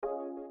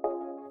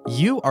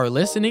You are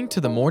listening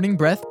to the Morning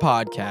Breath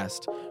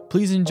Podcast.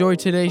 Please enjoy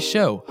today's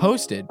show,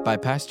 hosted by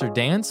Pastor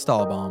Dan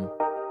Stahlbaum.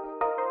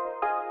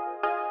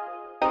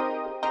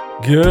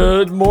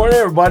 Good morning,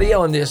 everybody,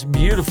 on this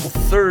beautiful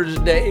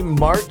Thursday,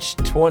 March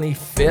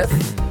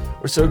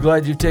 25th. We're so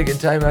glad you've taken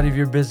time out of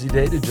your busy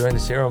day to join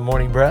us here on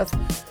Morning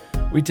Breath.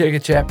 We take a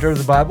chapter of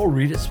the Bible,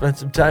 read it, spend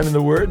some time in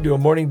the Word, do a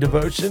morning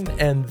devotion,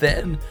 and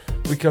then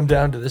we come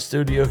down to the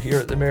studio here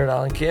at the Merritt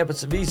Island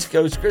campus of East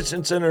Coast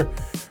Christian Center,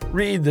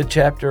 read the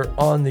chapter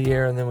on the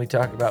air, and then we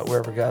talk about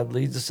wherever God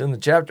leads us in the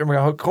chapter.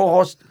 My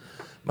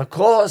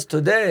co-host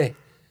today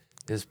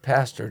is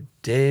Pastor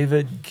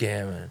David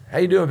Gammon. How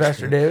you doing,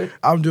 Pastor David?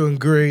 I'm doing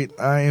great.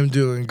 I am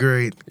doing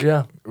great.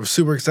 Yeah. We're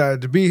super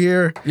excited to be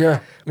here. Yeah,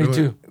 me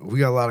too. We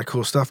got a lot of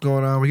cool stuff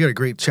going on. We got a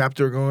great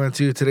chapter going on,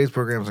 too. Today's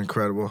program is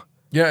incredible.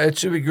 Yeah, it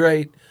should be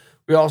great.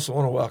 We also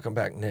want to welcome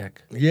back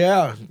Nick.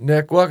 Yeah.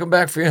 Nick, welcome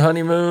back for your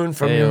honeymoon,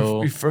 from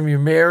your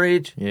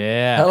marriage.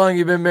 Yeah. How long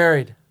you been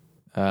married?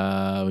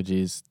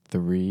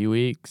 3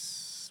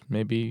 weeks,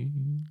 maybe.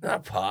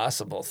 Not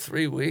possible.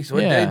 3 weeks.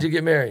 What Yeah. day did you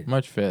get married?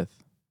 March 5th.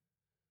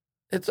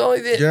 It's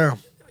only the... Yeah.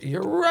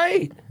 You're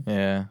right.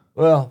 Yeah.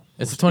 Well,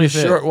 It's the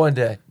 25th. short one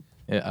day.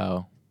 Yeah,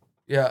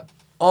 Yeah,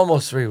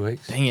 almost 3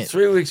 weeks. Dang it.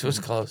 3 weeks was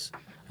close.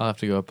 I'll have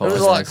to go It apologize.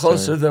 was a lot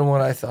closer than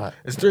what I thought.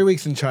 It's 3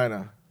 weeks in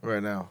China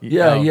right now.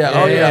 Yeah. The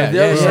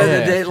other side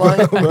of the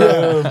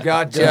dateline. Boom.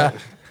 Gotcha.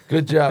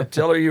 Good job.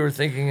 Tell her you were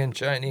thinking in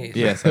Chinese.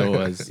 Yes, I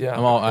was. Yeah.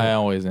 I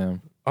always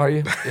am. Are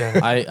you? Yeah.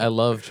 I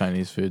love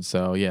Chinese food,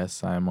 so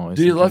yes, I'm always.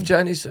 Do you love thinking-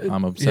 Chinese food?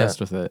 I'm obsessed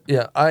with it.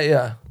 Yeah.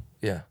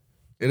 Yeah.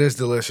 It is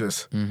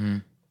delicious. Mm-hmm.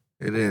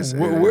 It is.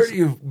 Where do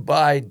you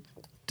buy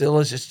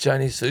delicious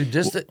Chinese food?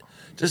 Just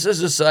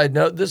as a side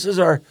note,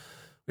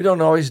 we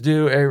don't always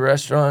do a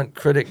restaurant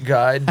critic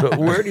guide, but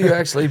where do you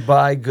actually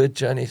buy good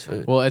Chinese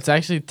food? Well, it's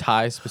actually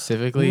Thai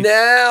specifically.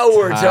 Now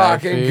we're Thai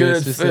talking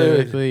good food.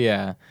 specifically,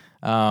 yeah.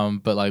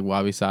 But like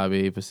wabi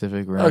sabi,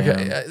 Pacific Rim.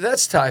 Okay,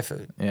 that's Thai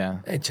food. Yeah.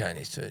 Ain't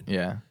Chinese food.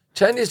 Yeah.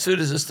 Chinese food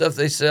is the stuff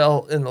they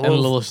sell in the And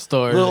little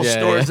stores.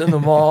 stores in the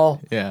mall,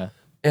 Yeah.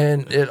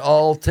 and it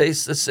all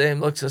tastes the same,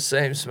 looks the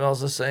same,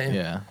 smells the same,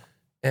 Yeah.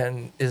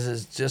 and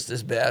is just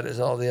as bad as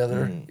all the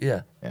other.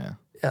 Yeah. Yeah.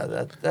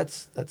 Yeah,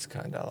 that's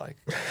kind of like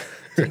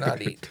to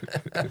not eat.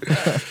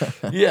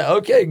 Yeah,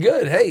 okay,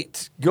 good. Hey,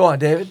 go on,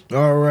 David.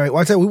 All right. Well,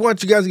 I said we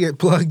want you guys to get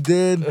plugged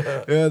in.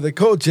 The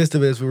cold gist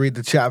of it is we read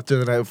the chapter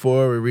the night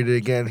before. We read it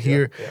again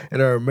here at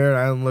our Merritt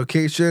Island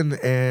location,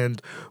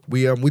 and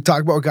we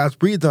talk about what God's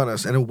breathed on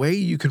us. And a way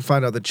you can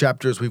find out the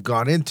chapters we've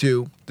gone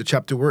into, the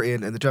chapter we're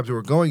in, and the chapter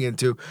we're going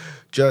into,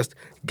 just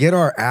get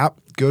our app.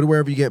 Go to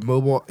wherever you get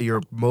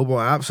your mobile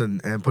apps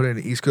and put in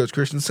East Coast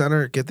Christian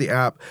Center. Get the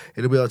app.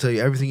 It'll be able to tell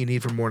you everything you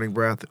need for Morning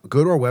Breath.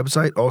 Go to our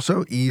website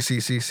also,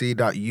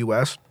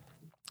 eccc.us.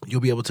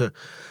 You'll be able to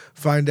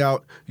find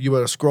out. You'll be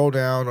able to scroll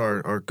down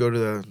or go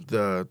to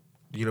the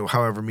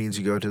however means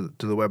you go to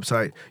the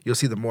website. You'll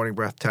see the Morning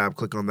Breath tab.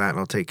 Click on that and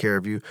it'll take care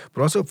of you.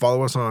 But also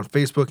follow us on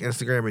Facebook,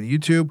 Instagram, and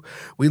YouTube.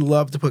 We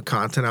love to put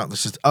content out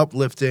that's just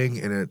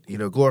uplifting and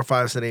it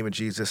glorifies the name of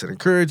Jesus. It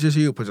encourages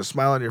you, puts a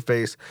smile on your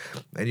face,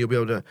 and you'll be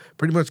able to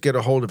pretty much get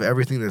a hold of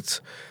everything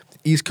that's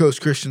East Coast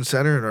Christian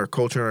Center and our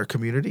culture and our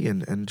community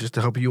and just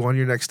to help you on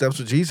your next steps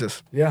with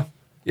Jesus. Yeah.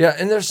 Yeah,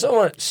 and there's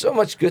so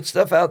much good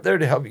stuff out there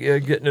to help you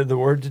get into the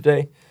Word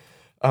today.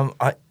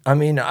 I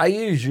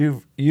use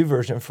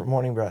YouVersion for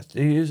Morning Breath.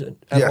 Do you use it?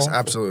 Yes, all?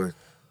 absolutely.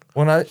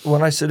 When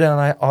I sit down,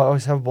 I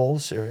always have a bowl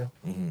of cereal,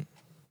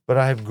 but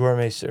I have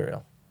gourmet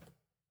cereal: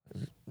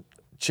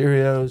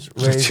 Cheerios,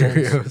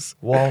 raisins,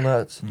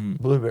 walnuts,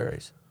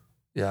 blueberries.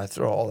 Yeah, I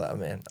throw all that,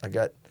 man. I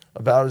got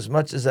about as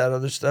much as that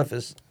other stuff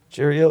as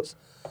Cheerios.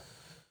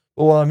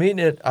 But while I'm eating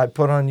it, I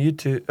put on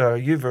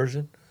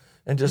YouVersion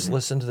and just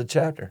listen to the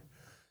chapter,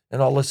 and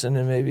I'll listen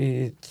to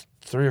maybe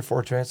 3 or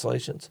 4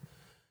 translations.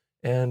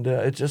 And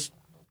it's just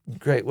a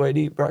great way to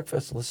eat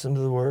breakfast. Listen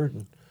to the Word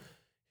and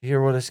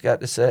hear what it's got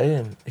to say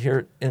and hear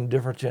it in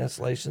different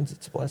translations.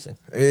 It's a blessing.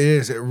 It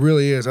is. It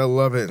really is. I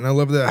love it. And I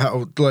love that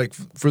how, like,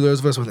 for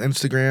those of us with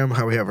Instagram,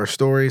 how we have our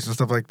stories and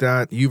stuff like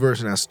that.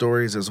 YouVersion has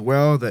stories as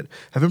well that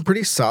have been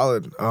pretty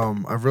solid.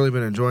 I've really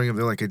been enjoying them.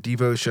 They're like a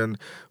devotion,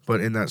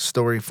 but in that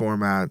story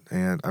format,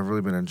 and I've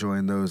really been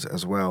enjoying those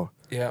as well.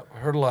 Yeah, I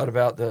heard a lot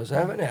about those. I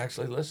haven't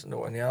actually listened to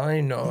one yet. I don't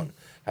even know.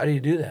 How do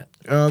you do that?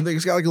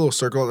 It's got like a little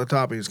circle at the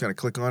top, and you just kind of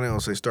click on it. It'll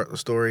say start the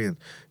story, and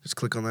just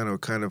click on that. It'll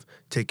kind of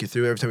take you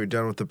through. Every time you're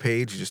done with the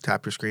page, you just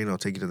tap your screen. It'll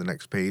take you to the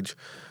next page.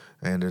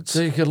 And it's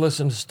So you could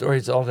listen to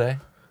stories all day?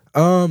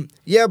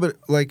 Yeah, but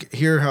like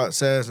here how it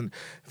says, and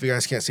if you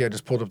guys can't see, I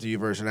just pulled up the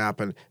YouVersion app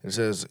and it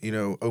says,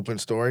 open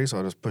story. So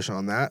I'll just push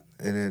on that.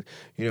 And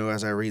then,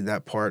 as I read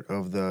that part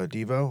of the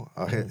Devo,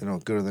 I'll hit and I'll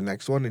go to the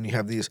next one. And you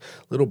have these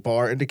little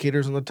bar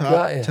indicators on the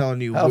top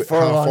telling you how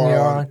far you're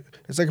on.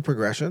 It's like a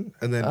progression.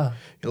 And then a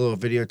little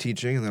video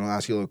teaching. And then I'll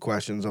ask you little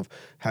questions of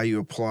how you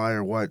apply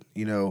or what,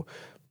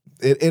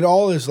 it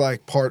all is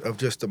like part of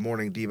just the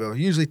morning Devo. It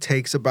usually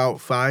takes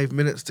about 5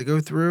 minutes to go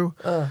through,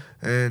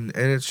 and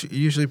it's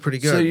usually pretty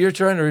good. So you're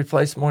trying to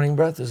replace morning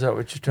breath? Is that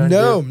what you're trying to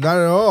do? No, not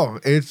at all.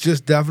 It's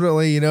just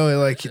definitely,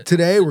 like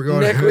today we're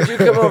going. Nick, would you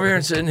come over here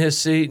and sit in his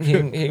seat,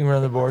 and he can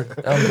run the board?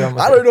 I'm done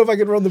with I don't know if I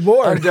can run the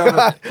board. I'm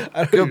done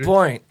with Good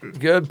point.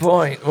 Good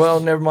point. Well,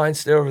 never mind.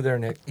 Stay over there,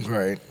 Nick.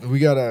 Right. We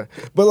gotta,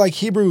 but like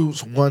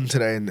Hebrews 1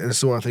 today, and this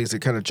is one of the things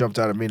that kind of jumped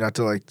out at me, not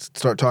to like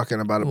start talking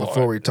about it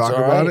before we talk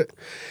about it,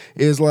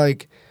 is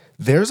like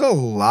there's a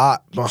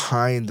lot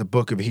behind the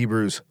book of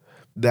Hebrews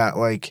that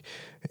like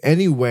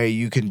any way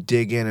you can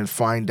dig in and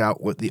find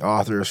out what the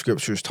author of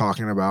scripture is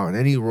talking about, and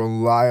any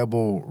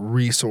reliable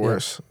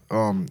resource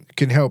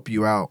can help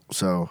you out.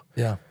 So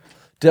yeah,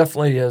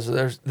 definitely is.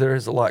 There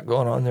is a lot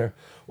going on there.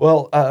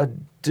 Well,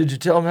 did you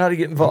tell them how to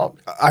get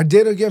involved? I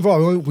did get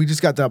involved. We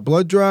just got that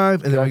blood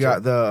drive, and then we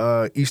got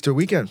the Easter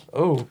weekend.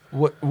 Oh,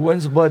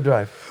 when's the blood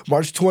drive?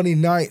 March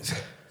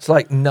 29th. It's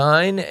like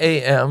 9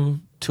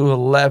 a.m. to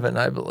 11,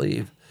 I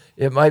believe.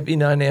 It might be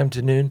 9 a.m.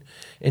 to noon,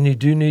 and you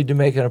do need to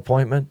make an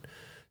appointment.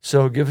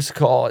 So give us a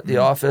call at the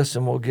office,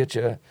 and we'll get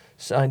you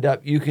signed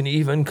up. You can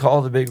even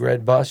call the Big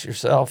Red Bus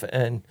yourself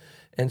and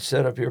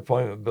set up your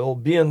appointment. But we'll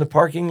be in the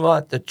parking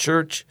lot, the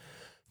church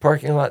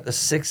parking lot, the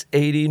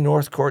 680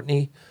 North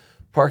Courtney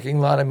parking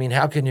lot. I mean,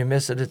 how can you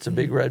miss it? It's a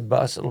Big Red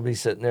Bus. It'll be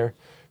sitting there.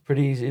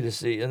 Pretty easy to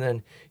see. And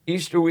then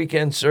Easter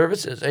weekend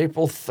services,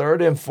 April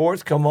 3rd and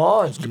 4th. Come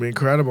on. It's going to be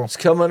incredible. It's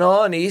coming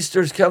on.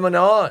 Easter's coming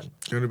on.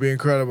 It's going to be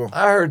incredible.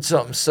 I heard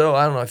something. So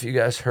I don't know if you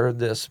guys heard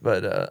this,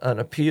 but an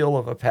appeal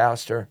of a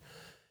pastor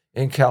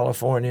in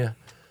California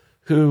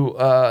who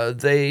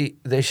they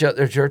shut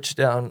their church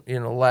down,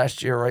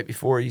 last year right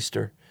before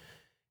Easter.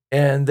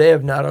 And they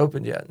have not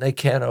opened yet. They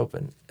can't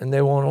open. And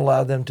they won't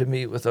allow them to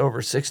meet with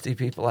over 60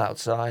 people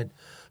outside.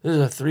 This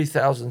is a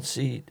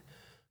 3,000-seat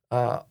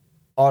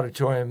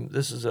auditorium.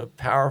 This is a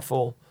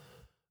powerful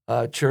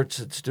church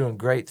that's doing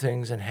great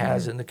things and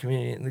has in the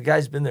community. And the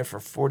guy's been there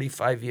for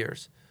 45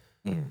 years.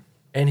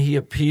 And he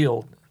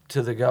appealed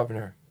to the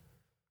governor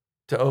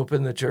to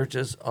open the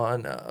churches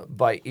on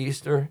by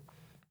Easter.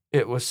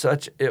 I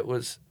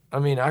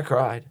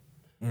cried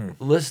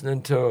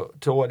listening to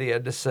what he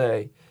had to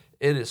say.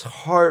 It is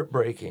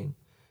heartbreaking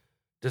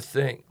to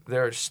think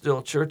there are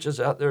still churches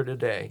out there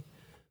today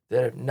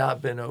that have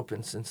not been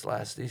open since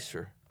last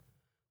Easter.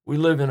 We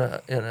live in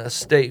a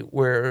state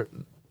where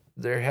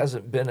there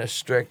hasn't been a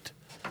strict,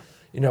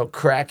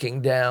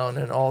 cracking down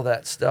and all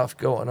that stuff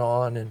going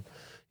on. And,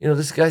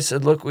 this guy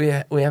said, look, we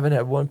haven't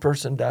had one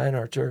person die in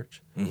our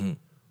church. Mm-hmm.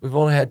 We've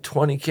only had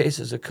 20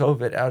 cases of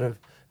COVID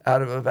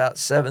out of about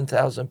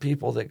 7,000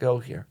 people that go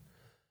here.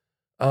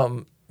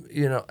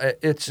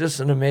 It's just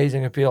an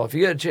amazing appeal. If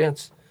you get a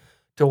chance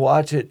to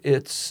watch it,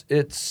 it's.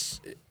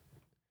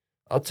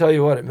 I'll tell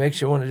you what, it makes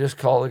you want to just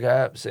call the guy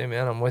up and say,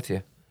 "Man, I'm with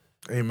you.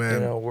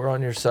 Amen. We're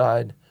on your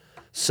side.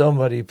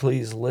 Somebody,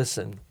 please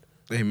listen.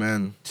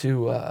 Amen.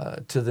 To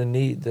the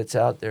need that's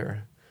out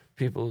there.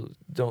 People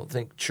don't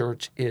think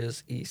church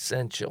is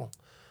essential.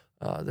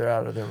 They're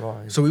out of their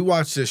minds." So we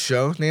watched this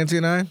show, Nancy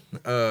and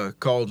I,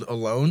 called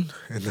Alone,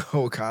 and the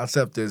whole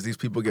concept is these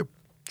people get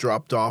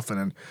dropped off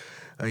in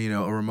a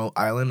remote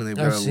island, and they've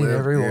got to live.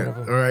 Every one of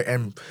them. All right,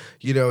 and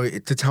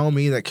to tell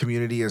me that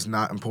community is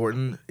not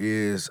important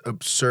is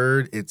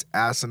absurd. It's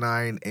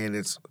asinine, and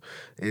it's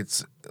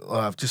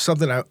just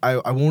something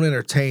I won't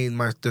entertain.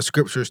 The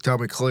scriptures tell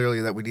me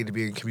clearly that we need to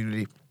be in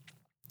community,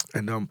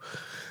 and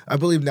I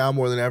believe now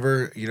more than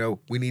ever,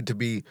 we need to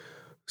be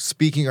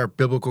speaking our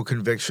biblical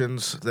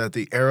convictions, that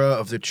the era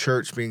of the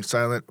church being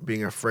silent,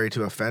 being afraid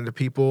to offend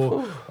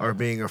people, or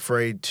being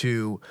afraid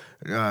to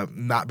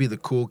not be the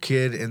cool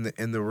kid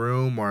in the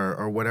room,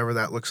 or whatever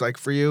that looks like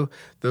for you,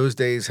 those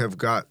days have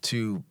got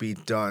to be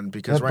done,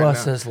 because that right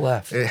bus now has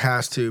left. It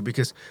has to,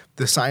 because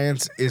the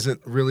science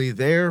isn't really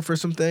there for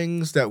some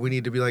things that we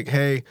need to be like,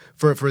 hey,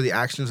 for the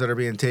actions that are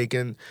being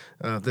taken,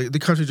 the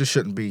country just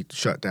shouldn't be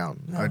shut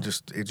down. No. It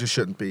just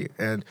shouldn't be.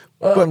 And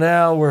but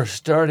now we're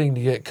starting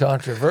to get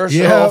controversial.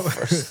 Yeah.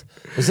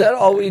 Is that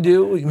all we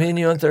do? Me and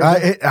you on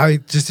Thursday? I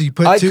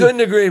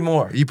couldn't agree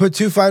more. You put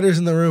two fighters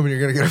in the room, and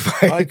you're gonna get a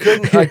fight.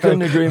 I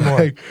couldn't agree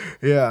more.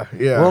 Yeah.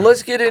 Well,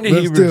 let's get into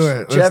Hebrews do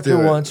it. chapter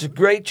 1. It's a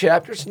great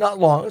chapter. It's not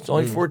long. It's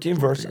only 14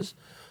 verses,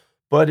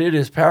 but it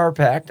is power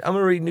packed. I'm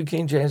gonna read New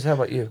King James. How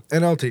about you?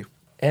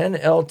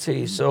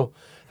 NLT. So,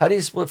 how do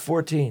you split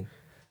 14?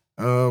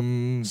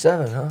 7,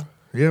 huh?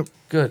 Yep.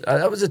 Good.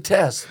 That was a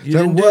test. You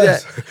didn't do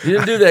that. You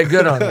didn't do that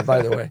good on it,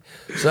 by the way.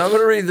 So I'm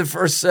going to read the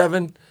first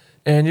 7,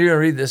 and you're going to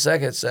read the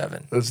second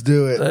 7. Let's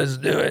do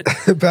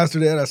it. Pastor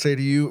Dan, I say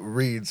to you,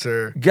 read,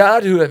 sir.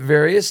 God, who at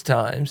various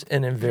times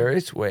and in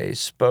various ways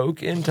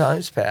spoke in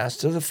times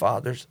past to the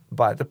fathers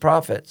by the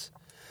prophets,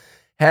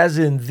 has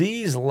in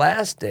these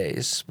last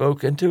days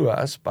spoken to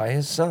us by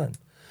his Son,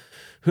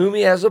 whom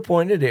he has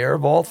appointed heir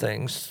of all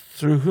things,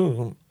 through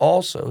whom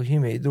also he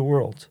made the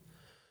worlds,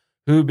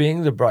 who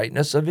being the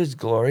brightness of his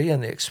glory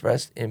and the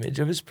expressed image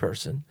of his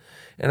person,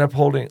 and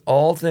upholding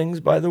all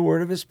things by the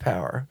word of his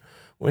power,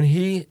 when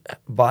he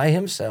by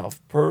himself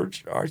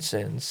purged our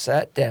sins,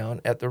 sat down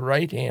at the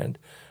right hand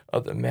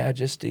of the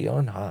Majesty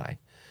on high,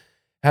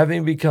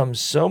 having become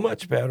so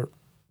much better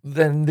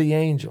than the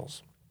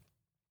angels,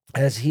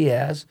 as he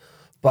has,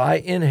 by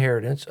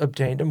inheritance,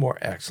 obtained a more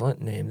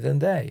excellent name than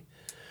they.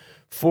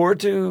 For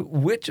to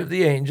which of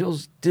the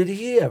angels did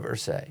he ever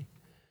say,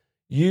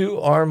 You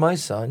are my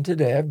son,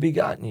 today I've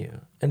begotten you?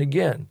 And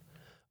again,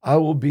 I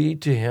will be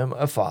to him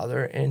a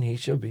father, and he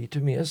shall be to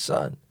me a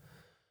son.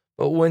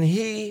 But when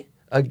he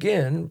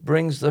again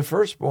brings the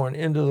firstborn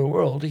into the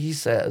world, he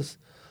says,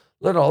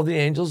 Let all the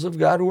angels of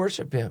God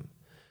worship him.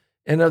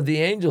 And of the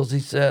angels, he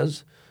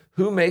says,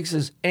 Who makes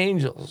his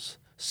angels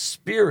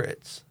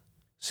spirits,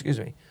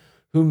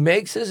 who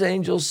makes his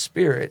angels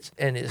spirits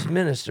and his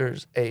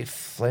ministers a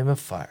flame of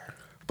fire.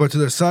 But to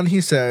the Son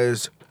he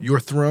says, Your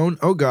throne,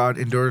 O God,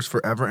 endures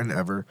forever and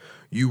ever.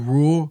 You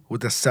rule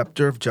with the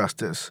scepter of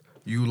justice.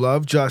 You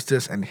love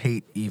justice and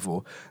hate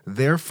evil.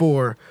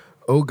 Therefore,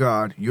 O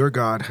God, your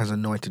God has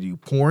anointed you,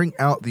 pouring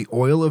out the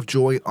oil of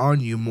joy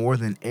on you more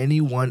than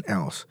anyone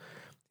else.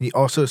 He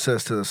also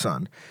says to the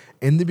Son,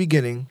 In the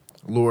beginning,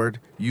 Lord,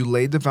 you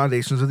laid the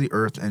foundations of the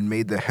earth and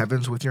made the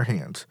heavens with your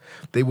hands.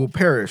 They will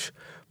perish,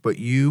 but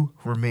you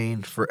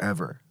remain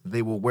forever.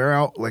 They will wear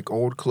out like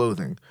old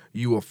clothing.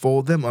 You will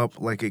fold them up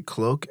like a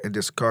cloak and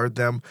discard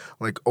them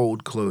like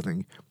old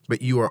clothing.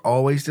 But you are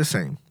always the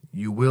same.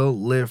 You will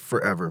live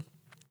forever.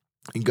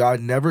 And God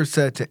never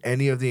said to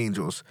any of the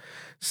angels,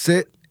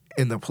 Sit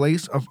in the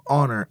place of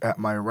honor at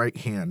my right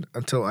hand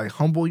until I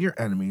humble your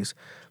enemies,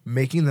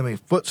 making them a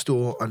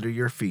footstool under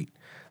your feet.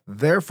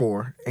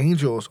 Therefore,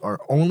 angels are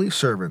only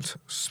servants,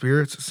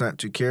 spirits sent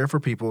to care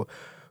for people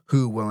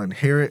who will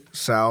inherit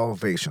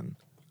salvation.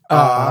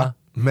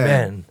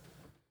 Amen.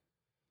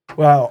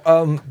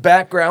 Wow.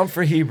 Background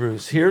for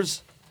Hebrews.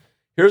 Here's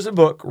a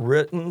book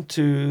written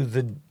to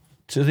the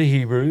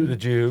Hebrew, the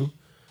Jew.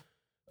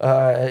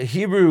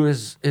 Hebrew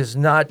is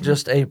not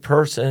just a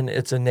person;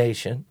 it's a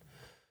nation.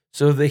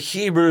 So the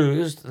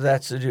Hebrews,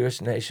 that's the Jewish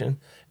nation.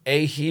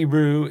 A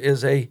Hebrew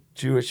is a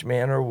Jewish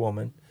man or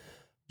woman,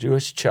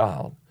 Jewish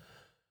child.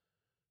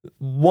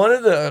 One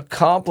of the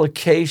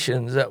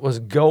complications that was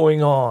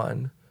going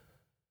on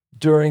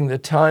during the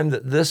time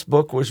that this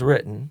book was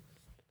written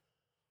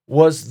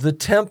was the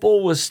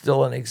temple was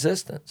still in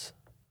existence.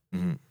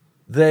 Mm-hmm.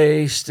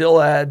 They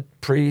still had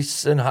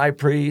priests and high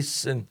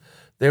priests, and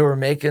they were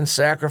making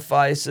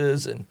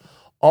sacrifices, and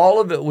all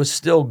of it was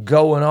still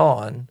going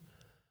on,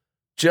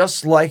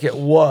 just like it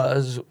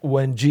was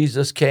when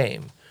Jesus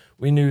came.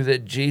 We knew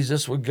that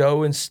Jesus would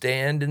go and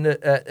stand in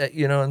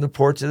the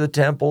porch of the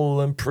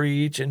temple and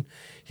preach, and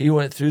he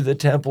went through the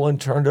temple and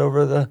turned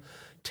over the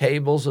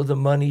tables of the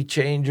money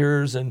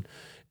changers,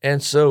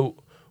 and so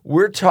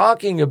we're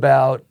talking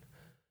about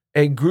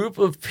a group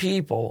of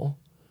people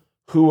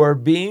who are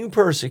being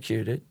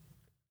persecuted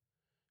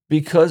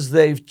because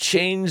they've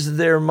changed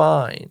their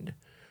mind.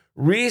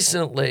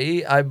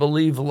 Recently, I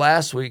believe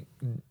last week,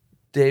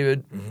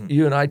 David,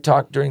 you and I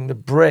talked during the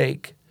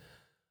break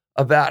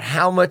about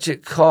how much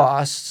it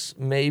costs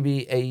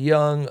maybe a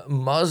young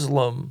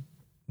Muslim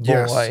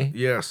boy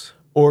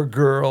or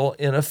girl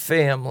in a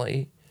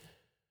family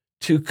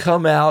to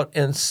come out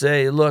and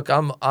say, look,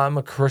 I'm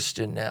a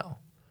Christian now.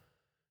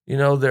 You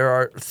know, there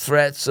are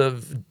threats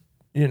of,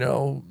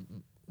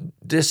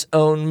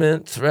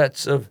 disownment,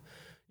 threats of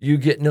you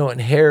get no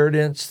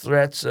inheritance,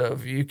 threats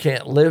of you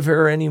can't live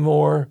here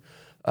anymore.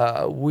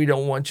 We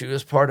don't want you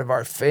as part of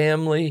our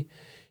family.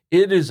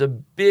 It is a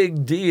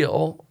big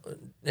deal,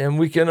 and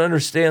we can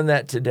understand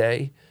that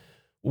today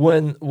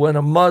when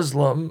a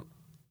Muslim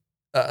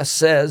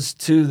says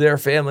to their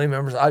family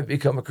members, I've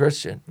become a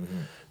Christian.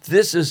 Mm-hmm.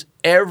 This is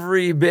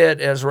every bit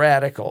as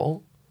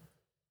radical,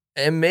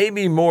 and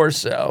maybe more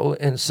so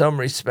in some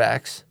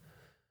respects,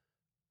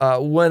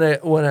 when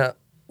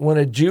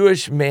a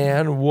Jewish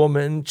man,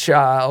 woman,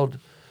 child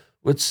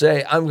would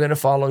say, I'm going to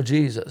follow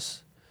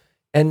Jesus.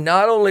 And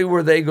not only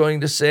were they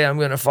going to say, I'm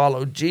going to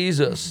follow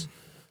Jesus,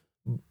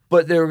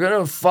 but they were going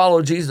to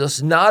follow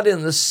Jesus not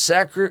in the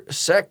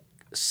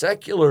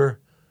secular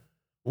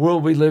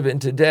world we live in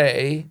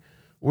today,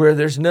 where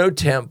there's no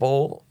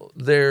temple,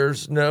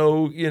 there's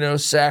no,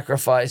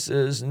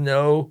 sacrifices,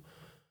 no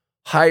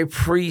high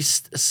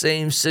priest,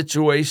 same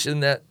situation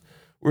that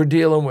we're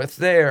dealing with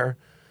there.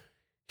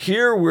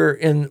 Here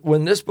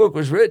when this book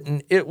was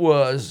written, it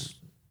was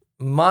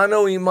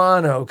mano a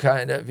mano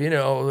kind of,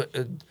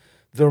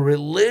 the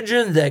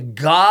religion that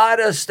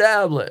God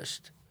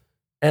established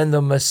and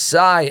the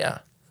Messiah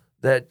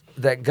that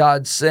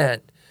God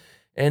sent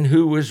and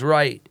who was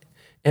right.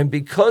 And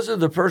because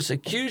of the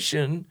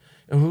persecution,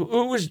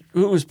 who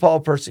was Paul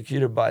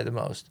persecuted by the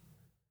most?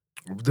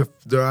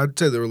 I'd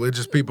say the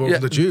religious people,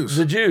 the Jews.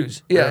 The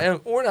Jews, yeah.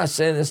 And we're not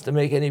saying this to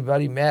make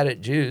anybody mad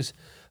at Jews.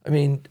 I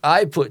mean,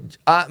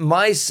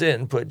 my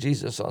sin put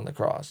Jesus on the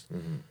cross.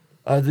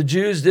 Mm-hmm. The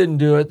Jews didn't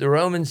do it. The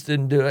Romans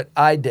didn't do it.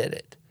 I did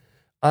it.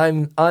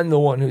 I'm the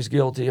one who's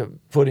guilty of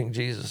putting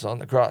Jesus on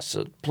the cross.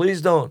 So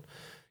please don't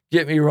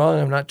get me wrong.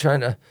 I'm not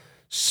trying to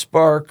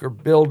spark or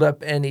build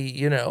up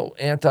any,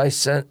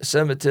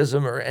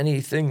 anti-Semitism or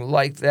anything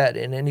like that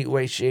in any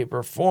way, shape,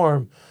 or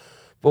form.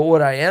 But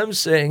what I am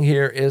saying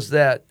here is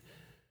that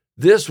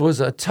this was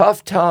a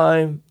tough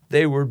time.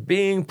 They were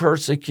being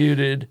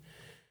persecuted,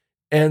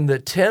 and the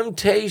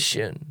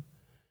temptation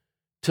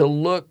to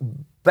look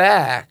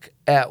back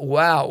at,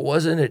 wow,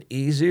 wasn't it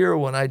easier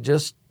when I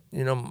just,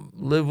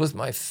 lived with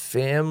my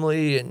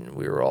family and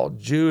we were all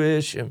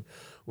Jewish and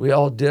we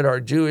all did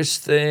our Jewish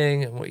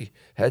thing and we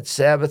had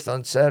Sabbath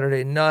on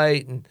Saturday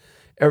night and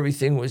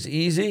everything was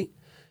easy.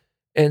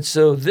 And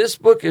so this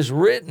book is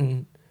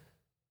written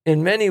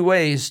in many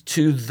ways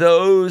to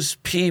those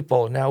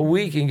people. Now,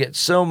 we can get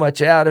so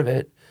much out of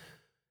it.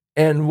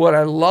 And what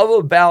I love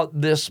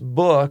about this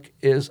book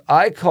is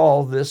I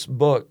call this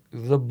book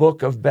the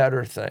book of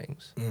better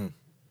things,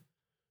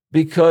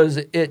 because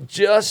it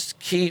just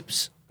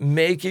keeps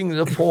making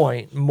the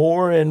point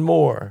more and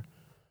more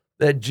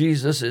that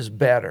Jesus is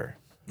better.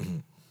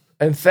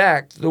 In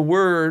fact, the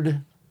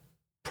word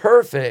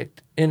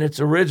perfect in its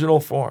original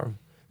form,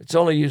 it's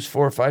only used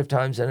 4 or 5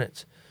 times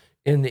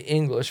in the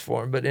English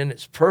form, but in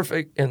its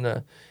perfect, in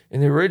the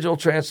original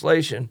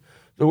translation,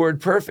 the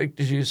word perfect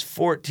is used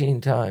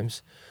 14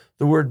 times.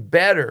 The word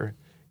better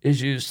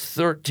is used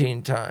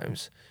 13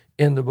 times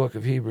in the book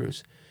of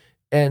Hebrews.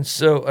 And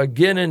so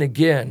again and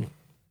again,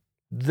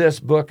 this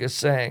book is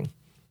saying,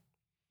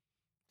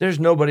 there's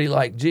nobody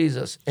like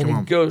Jesus. And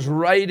he goes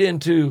right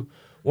into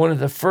one of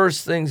the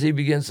first things he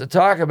begins to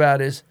talk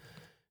about is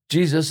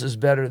Jesus is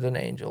better than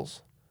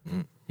angels.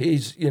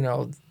 He's,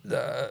 and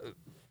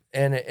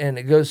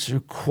it goes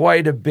through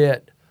quite a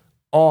bit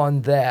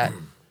on that.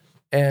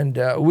 And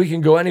we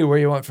can go anywhere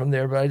you want from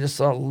there, but I just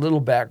thought a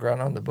little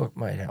background on the book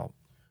might help.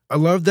 I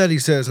love that he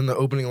says in the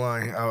opening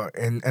line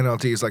in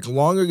NLT, it's like,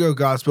 long ago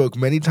God spoke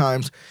many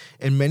times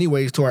in many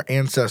ways to our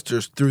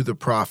ancestors through the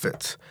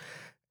prophets.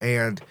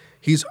 And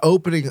he's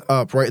opening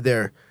up right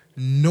there.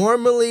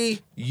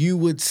 Normally, you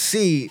would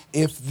see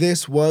if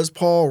this was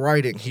Paul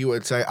writing, he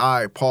would say,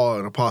 I, Paul,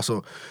 an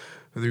apostle,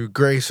 through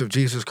grace of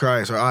Jesus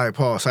Christ, or I,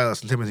 Paul,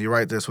 Silas, and Timothy,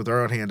 write this with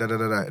our own hand,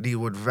 And he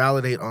would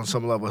validate on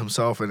some level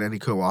himself and any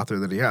co-author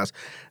that he has.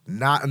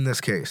 Not in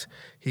this case.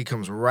 He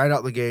comes right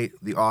out the gate.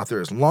 The author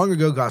is, long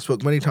ago, God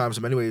spoke many times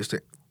in many ways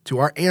to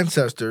our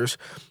ancestors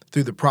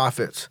through the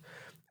prophets.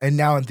 And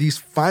now in these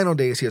final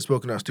days, he has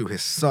spoken to us through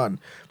his Son.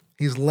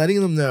 He's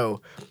letting them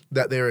know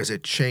that there is a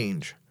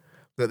change,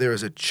 that there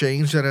is a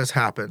change that has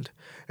happened,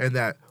 and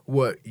that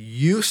what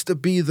used to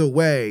be the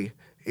way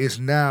is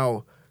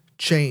now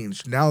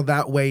changed. Now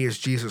that way is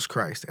Jesus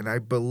Christ. And I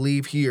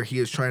believe here he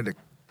is trying to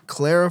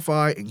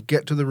clarify and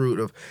get to the root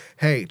of,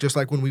 hey, just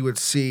like when we would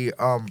see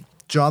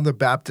John the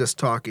Baptist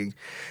talking,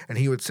 and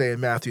he would say in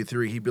Matthew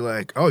 3, he'd be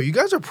like, oh, you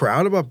guys are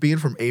proud about being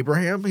from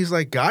Abraham? He's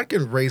like, God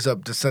can raise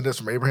up descendants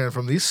from Abraham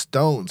from these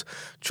stones.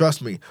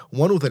 Trust me,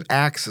 one with an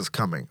axe is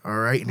coming, all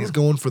right? And he's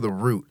going for the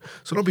root.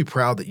 So don't be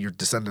proud that you're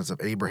descendants of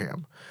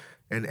Abraham.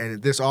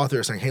 And this author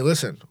is saying, hey,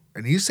 listen,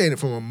 and he's saying it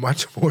from a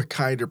much more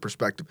kinder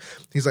perspective.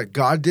 He's like,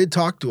 God did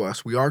talk to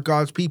us. We are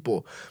God's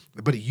people.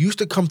 But it used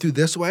to come through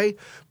this way,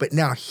 but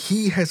now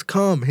he has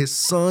come. His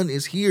Son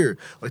is here.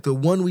 Like the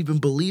one we've been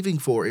believing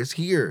for is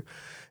here.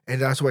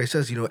 And that's why he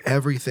says,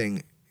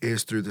 everything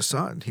is through the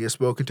Son. He has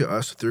spoken to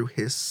us through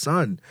his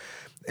Son.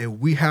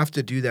 And we have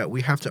to do that.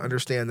 We have to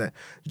understand that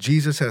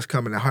Jesus has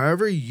come. And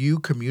however you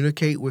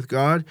communicate with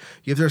God,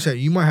 you have to understand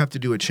you might have to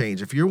do a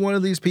change. If you're one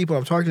of these people,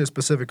 I'm talking to a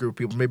specific group of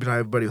people, maybe not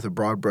everybody with a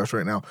broad brush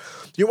right now.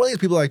 You're one of these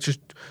people like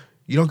just,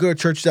 you don't go to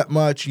church that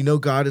much. You know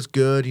God is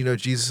good. You know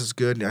Jesus is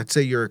good. And I'd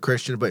say you're a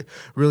Christian, but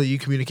really you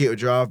communicate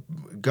with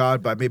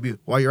God by maybe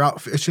while you're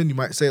out fishing, you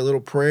might say a little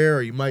prayer,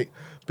 or you might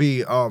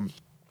be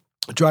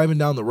driving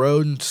down the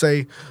road and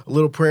say a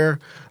little prayer.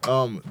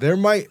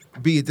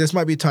 This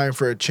might be time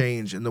for a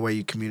change in the way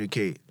you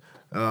communicate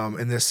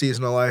in this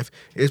season of life.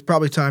 It's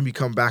probably time you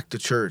come back to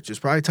church. It's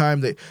probably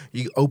time that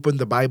you open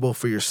the Bible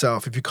for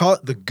yourself. If you call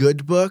it the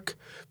good book,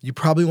 you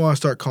probably want to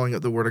start calling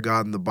it the Word of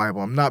God in the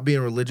Bible. I'm not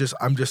being religious.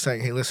 I'm just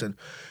saying, hey, listen,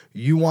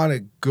 you want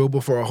to go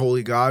before a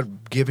holy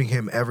God, giving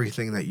him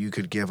everything that you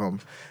could give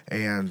him.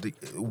 And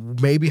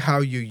maybe how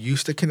you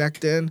used to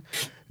connect in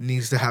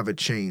needs to have a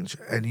change.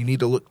 And you need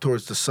to look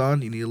towards the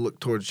Son. You need to look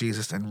towards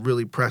Jesus and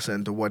really press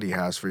into what he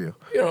has for you.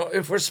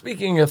 If we're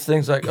speaking of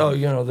things like,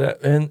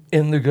 that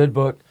in the good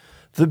book,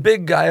 the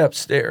big guy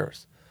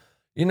upstairs,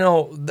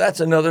 that's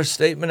another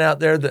statement out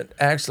there that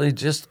actually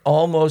just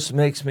almost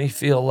makes me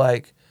feel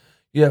like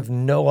you have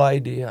no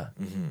idea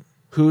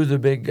who the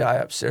big guy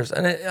upstairs.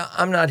 And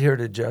I'm not here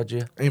to judge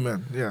you.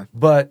 Amen. Yeah.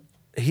 But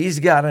he's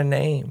got a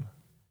name.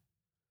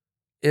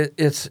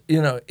 It's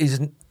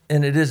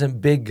and it isn't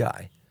big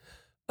guy,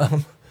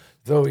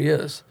 though he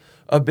is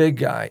a big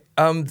guy.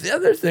 The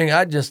other thing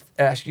I'd just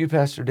ask you,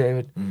 Pastor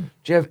David, do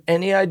you have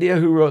any idea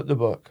who wrote the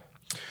book?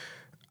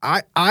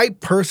 I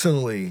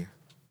personally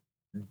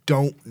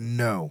don't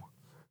know,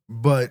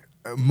 but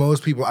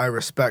most people I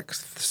respect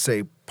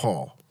say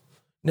Paul.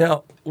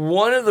 Now,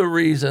 one of the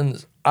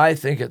reasons I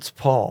think it's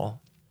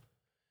Paul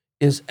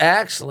is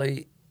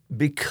actually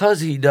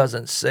because he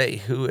doesn't say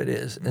who it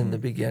is in the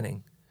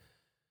beginning.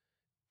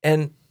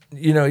 And,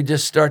 he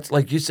just starts,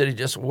 like you said, he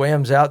just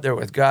whams out there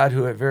with God,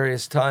 who at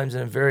various times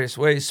and in various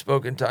ways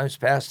spoke in times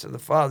past to the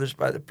fathers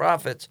by the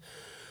prophets.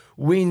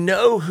 We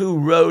know who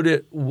wrote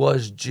it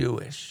was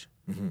Jewish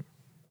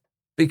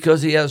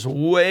because he has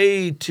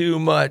way too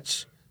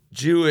much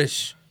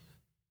Jewish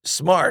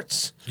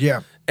smarts,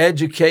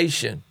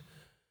 education,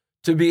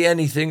 to be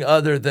anything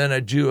other than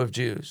a Jew of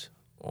Jews.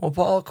 Well,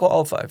 Paul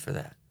qualified for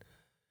that.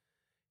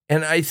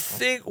 And I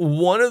think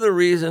one of the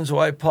reasons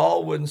why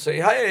Paul wouldn't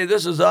say, hey,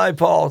 this is I,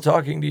 Paul,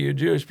 talking to you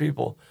Jewish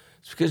people,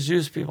 is because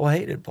Jewish people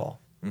hated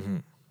Paul. Mm-hmm.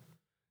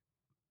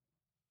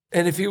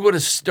 And if he would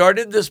have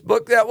started this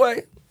book that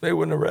way, they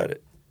wouldn't have read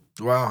it.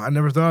 Wow, I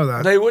never thought of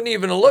that. They wouldn't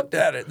even have looked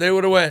at it. They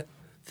would have went,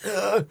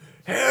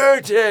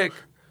 heretic.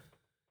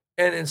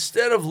 And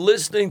instead of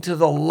listening to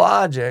the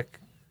logic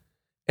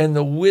and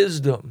the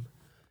wisdom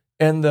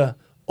and the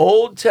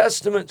Old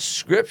Testament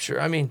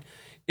scripture, I mean,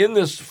 in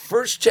this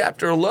first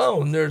chapter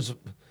alone, there's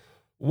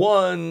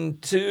 1,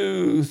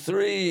 2,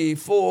 3,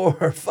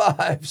 4,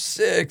 5,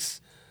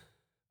 6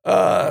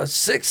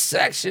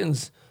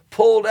 sections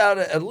pulled out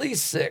of, at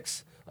least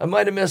 6. I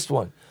might have missed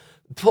one.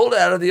 Pulled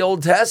out of the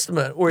Old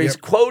Testament, where he's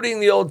quoting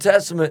the Old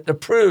Testament to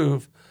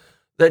prove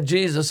that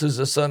Jesus is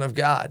the Son of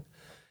God.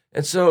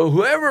 And so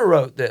whoever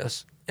wrote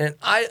this, and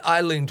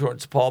I lean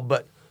towards Paul,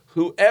 but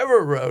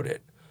whoever wrote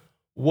it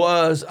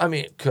was,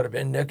 it could have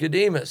been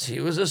Nicodemus. He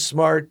was a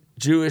smart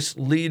Jewish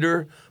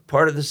leader,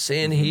 part of the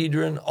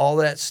Sanhedrin, all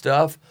that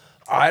stuff.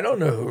 I don't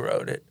know who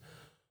wrote it,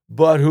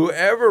 but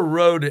whoever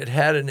wrote it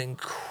had an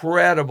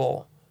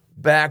incredible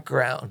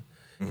background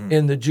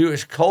in the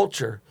Jewish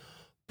culture,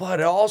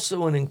 but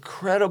also an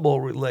incredible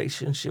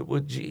relationship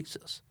with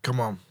Jesus. Come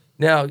on.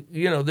 Now,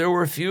 there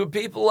were a few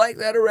people like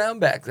that around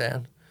back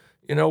then.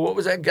 What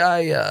was that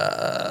guy?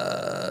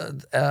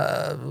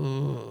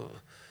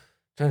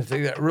 Trying to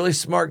think of that really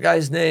smart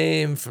guy's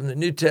name from the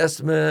New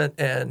Testament,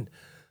 and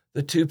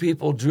the two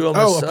people drew him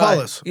aside.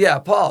 Apollos. Yeah,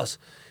 Apollos.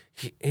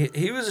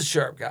 He was a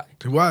sharp guy.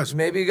 He was.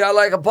 Maybe a guy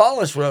like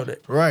Apollos wrote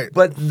it. Right.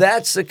 But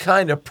that's the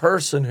kind of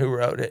person who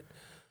wrote it.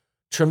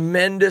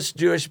 Tremendous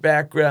Jewish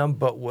background,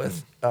 but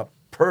with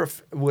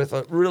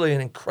really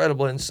an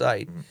incredible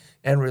insight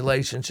and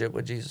relationship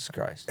with Jesus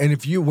Christ.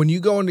 And when you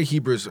go into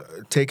Hebrews,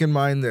 take in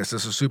mind this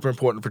is super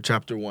important for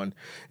chapter 1,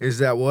 is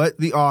that what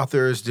the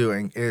author is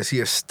doing is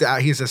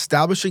he's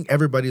establishing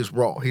everybody's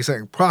role. He's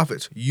saying,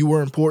 prophets, you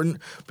were important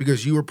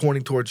because you were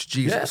pointing towards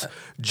Jesus. Yeah.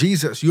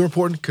 Jesus, you're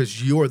important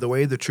because you are the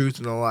way, the truth,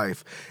 and the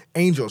life.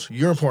 Angels,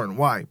 you're important.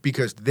 Why?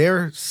 Because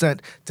they're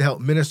sent to help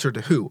minister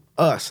to who?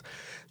 Us.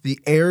 The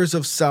heirs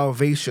of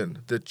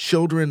salvation, the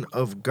children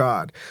of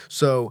God.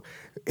 So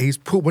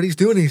what he's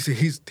doing is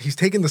he's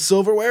taking the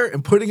silverware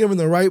and putting them in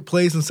the right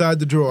place inside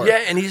the drawer.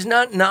 Yeah, and he's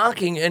not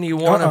knocking any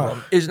one of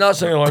them. He's not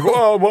saying like,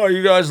 "Oh, boy,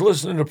 you guys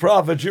listening to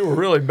prophets, you were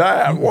really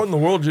bad. What in the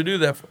world did you do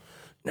that for?"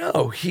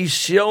 No, he's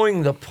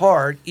showing the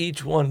part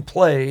each one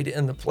played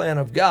in the plan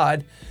of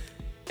God,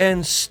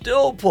 and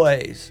still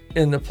plays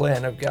in the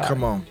plan of God.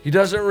 Come on. He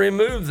doesn't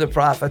remove the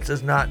prophets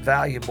as not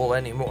valuable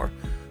anymore.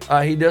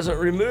 He doesn't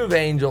remove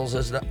angels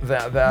as not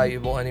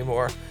valuable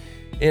anymore.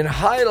 In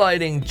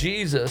highlighting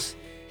Jesus,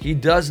 he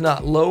does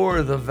not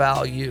lower the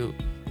value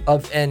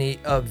of any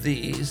of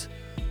these,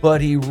 but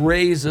he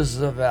raises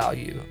the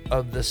value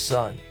of the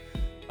Son,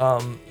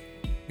 and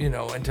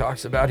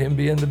talks about him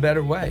being the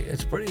better way.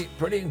 It's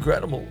pretty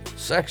incredible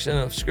section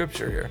of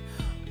Scripture here.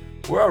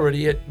 We're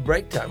already at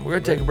break time. We're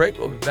going to take a break.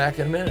 We'll be back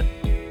in a minute.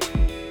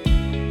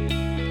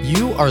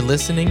 You are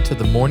listening to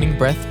the Morning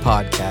Breath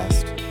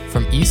Podcast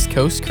from East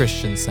Coast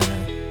Christian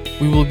Center.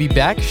 We will be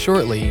back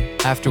shortly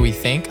after we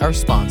thank our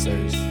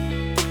sponsors.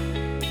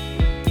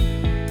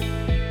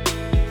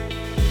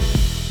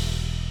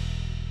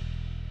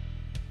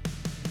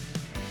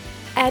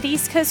 At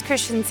East Coast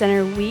Christian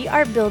Center, we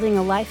are building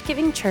a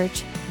life-giving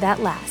church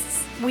that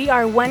lasts. We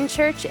are one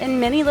church in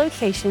many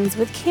locations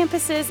with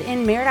campuses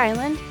in Merritt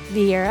Island,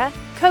 Viera,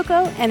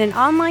 Cocoa, and an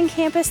online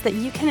campus that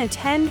you can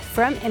attend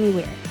from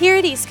anywhere. Here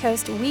at East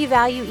Coast, we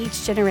value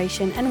each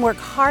generation and work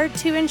hard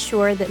to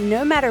ensure that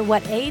no matter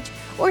what age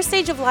or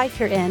stage of life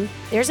you're in,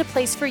 there's a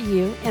place for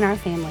you in our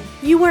family.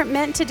 You weren't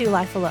meant to do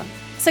life alone,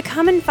 so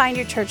come and find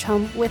your church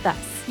home with us.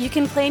 You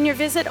can plan your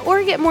visit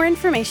or get more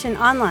information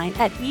online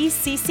at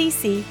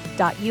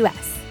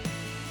eccc.us.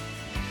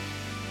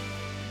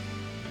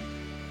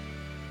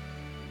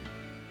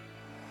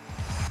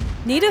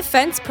 Need a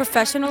fence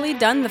professionally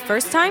done the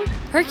first time?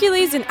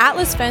 Hercules and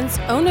Atlas Fence,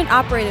 owned and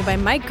operated by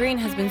Mike Green,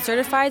 has been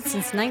certified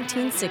since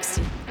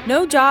 1960.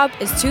 No job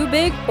is too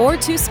big or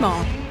too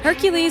small.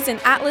 Hercules and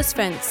Atlas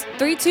Fence,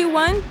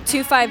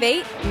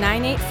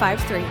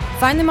 321-258-9853.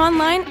 Find them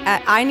online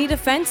at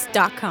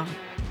ineedafence.com.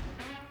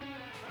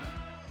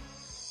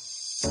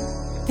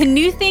 The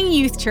New Thing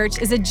Youth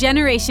Church is a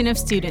generation of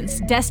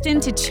students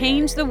destined to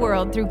change the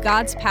world through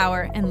God's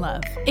power and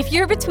love. If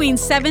you're between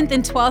 7th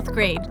and 12th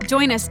grade,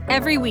 join us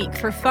every week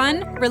for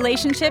fun,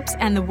 relationships,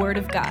 and the Word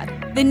of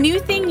God. The New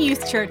Thing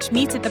Youth Church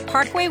meets at the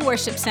Parkway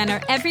Worship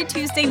Center every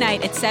Tuesday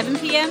night at 7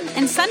 p.m.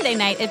 and Sunday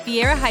night at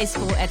Vieira High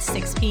School at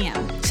 6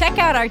 p.m. Check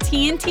out our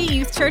TNT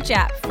Youth Church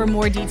app for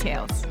more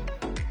details.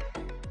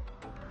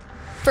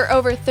 For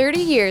over 30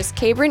 years,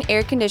 Cabron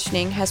Air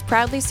Conditioning has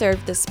proudly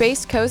served the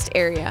Space Coast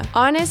area.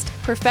 Honest,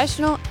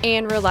 professional,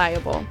 and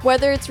reliable.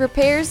 Whether it's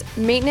repairs,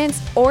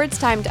 maintenance, or it's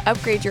time to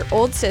upgrade your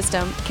old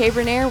system,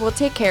 Cabron Air will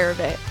take care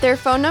of it. Their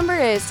phone number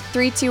is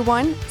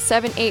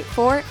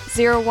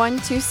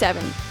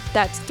 321-784-0127.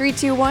 That's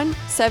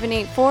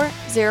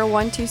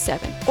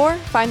 321-784-0127. Or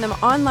find them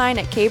online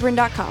at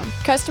cabron.com.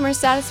 Customer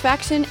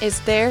satisfaction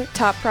is their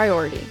top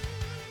priority.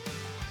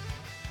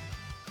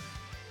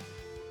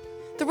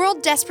 The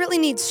world desperately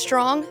needs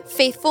strong,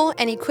 faithful,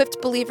 and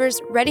equipped believers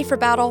ready for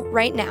battle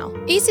right now.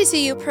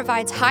 ECCU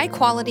provides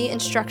high-quality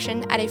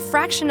instruction at a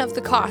fraction of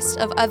the cost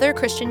of other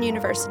Christian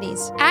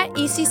universities. At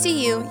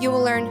ECCU, you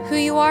will learn who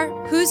you are,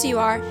 whose you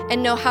are,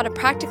 and know how to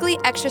practically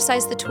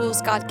exercise the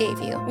tools God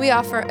gave you. We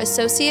offer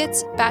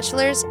associates,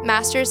 bachelor's,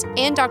 master's,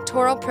 and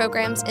doctoral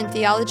programs in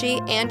theology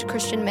and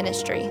Christian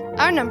ministry.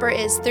 Our number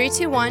is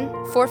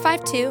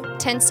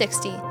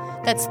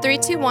 321-452-1060. That's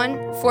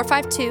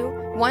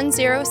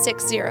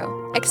 321-452-1060.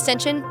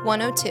 Extension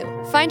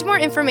 102. Find more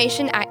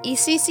information at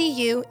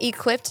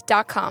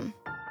eccuequipped.com.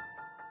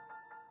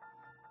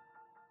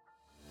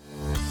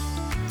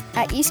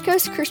 At East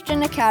Coast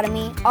Christian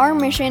Academy, our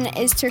mission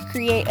is to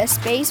create a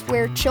space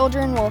where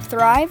children will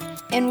thrive,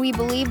 and we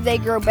believe they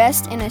grow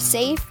best in a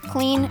safe,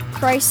 clean,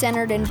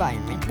 Christ-centered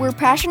environment. We're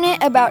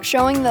passionate about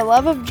showing the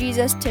love of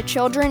Jesus to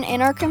children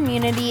in our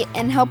community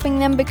and helping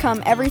them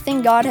become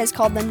everything God has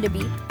called them to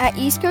be. At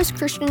East Coast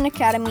Christian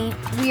Academy,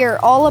 we are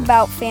all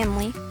about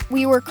family.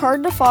 We work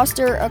hard to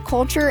foster a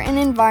culture and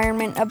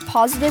environment of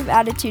positive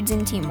attitudes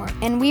and teamwork,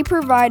 and we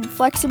provide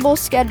flexible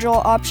schedule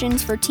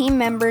options for team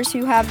members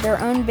who have their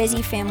own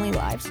busy family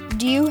lives.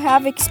 Do you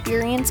have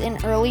experience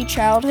in early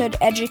childhood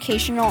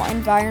educational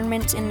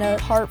environments in the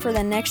heart for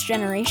the next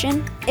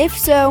generation? If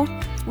so,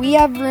 we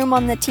have room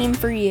on the team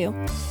for you.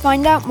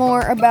 Find out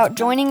more about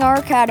joining our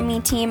Academy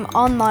team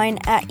online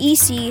at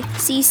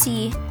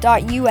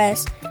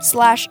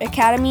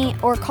eccc.us/academy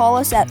or call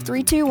us at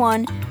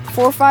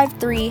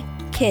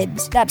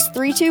 321-453-KIDS. That's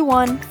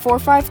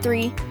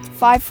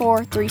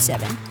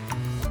 321-453-5437.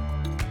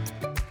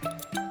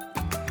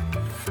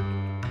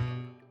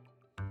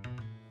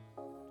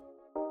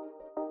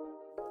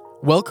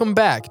 Welcome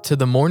back to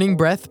the Morning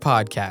Breath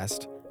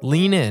Podcast.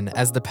 Lean in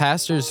as the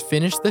pastors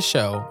finish the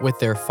show with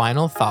their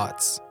final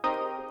thoughts.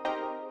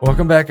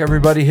 Welcome back,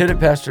 everybody. Hit it,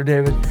 Pastor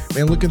David.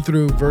 Man, looking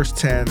through verse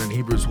 10 in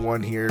Hebrews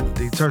 1 here,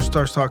 he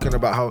starts talking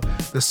about how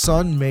the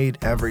Son made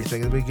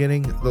everything. In the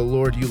beginning, the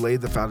Lord, you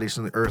laid the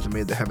foundation of the earth and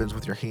made the heavens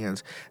with your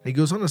hands. And he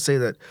goes on to say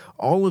that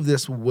all of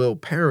this will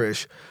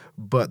perish,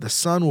 but the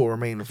Son will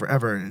remain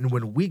forever. And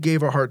when we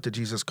gave our heart to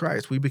Jesus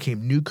Christ, we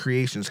became new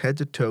creations, head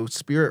to toe,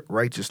 spirit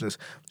righteousness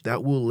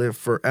that will live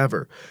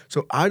forever.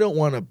 So I don't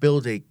want to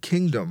build a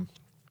kingdom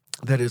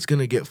that is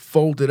going to get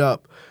folded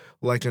up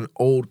like an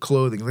old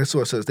clothing. This is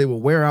what it says. They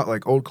will wear out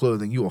like old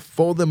clothing. You will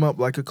fold them up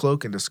like a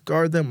cloak and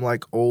discard them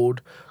like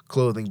old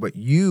clothing. But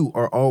you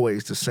are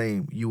always the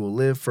same. You will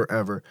live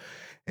forever.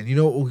 And you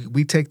know what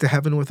we take to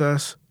heaven with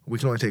us? We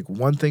can only take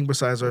one thing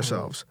besides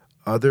ourselves.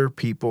 Other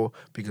people,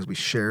 because we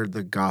shared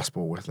the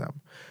gospel with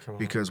them.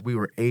 Because we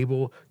were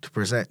able to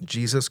present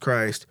Jesus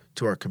Christ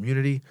to our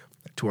community,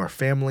 to our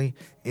family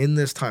in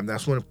this time.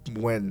 That's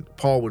when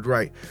Paul would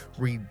write,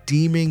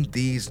 redeeming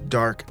these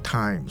dark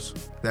times,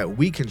 that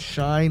we can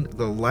shine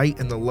the light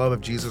and the love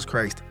of Jesus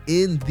Christ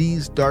in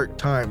these dark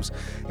times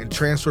and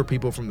transfer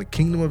people from the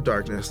kingdom of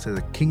darkness to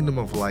the kingdom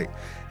of light.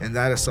 And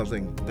that is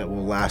something that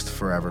will last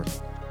forever.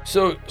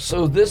 So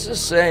this is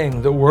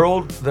saying the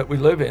world that we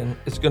live in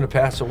is going to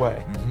pass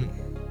away. Mm-hmm.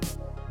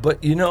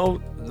 But you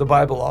know, the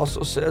Bible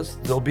also says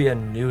there'll be a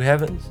new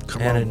heavens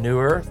and a new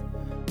earth.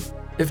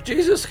 If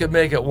Jesus could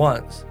make it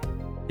once,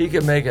 he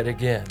can make it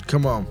again.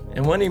 Come on.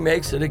 And when he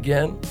makes it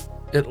again,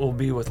 it will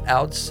be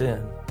without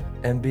sin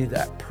and be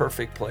that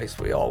perfect place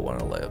we all want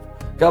to live.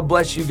 God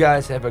bless you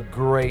guys. Have a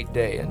great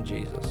day in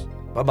Jesus.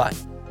 Bye-bye.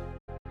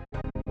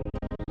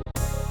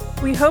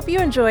 We hope you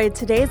enjoyed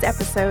today's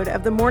episode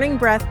of the Morning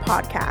Breath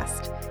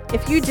Podcast.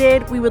 If you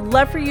did, we would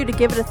love for you to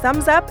give it a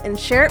thumbs up and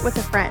share it with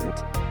a friend.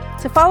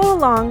 To follow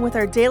along with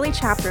our daily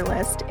chapter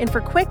list and for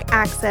quick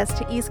access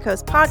to East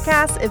Coast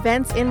podcasts,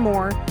 events, and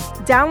more,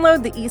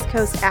 download the East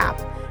Coast app.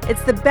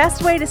 It's the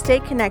best way to stay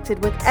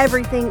connected with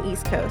everything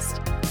East Coast.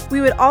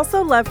 We would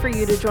also love for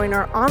you to join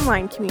our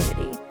online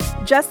community.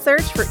 Just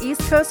search for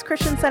East Coast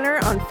Christian Center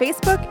on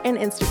Facebook and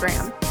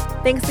Instagram.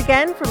 Thanks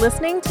again for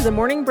listening to the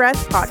Morning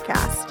Breath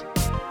Podcast.